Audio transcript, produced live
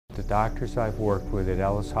The doctors I've worked with at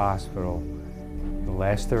Ellis Hospital the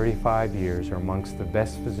last 35 years are amongst the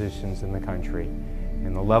best physicians in the country,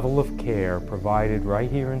 and the level of care provided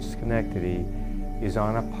right here in Schenectady is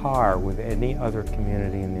on a par with any other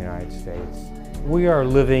community in the United States. We are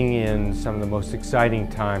living in some of the most exciting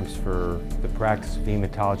times for the practice of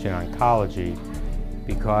hematology and oncology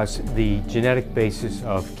because the genetic basis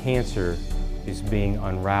of cancer is being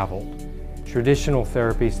unraveled. Traditional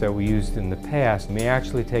therapies that we used in the past may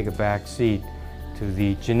actually take a back seat to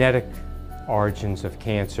the genetic origins of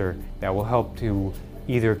cancer that will help to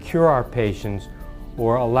either cure our patients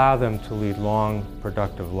or allow them to lead long,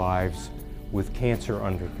 productive lives with cancer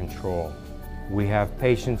under control. We have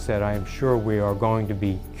patients that I am sure we are going to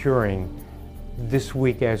be curing this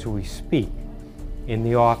week as we speak, in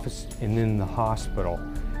the office and in the hospital.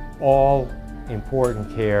 All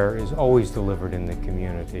important care is always delivered in the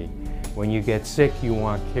community. When you get sick, you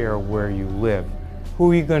want care where you live.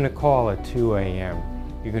 Who are you going to call at 2 a.m.?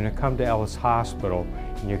 You're going to come to Ellis Hospital,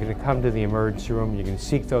 and you're going to come to the emergency room, you're going to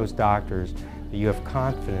seek those doctors that you have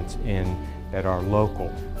confidence in, that are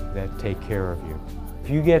local, that take care of you. If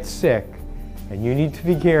you get sick and you need to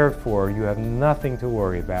be cared for, you have nothing to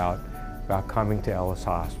worry about coming to Ellis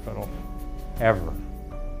Hospital, ever.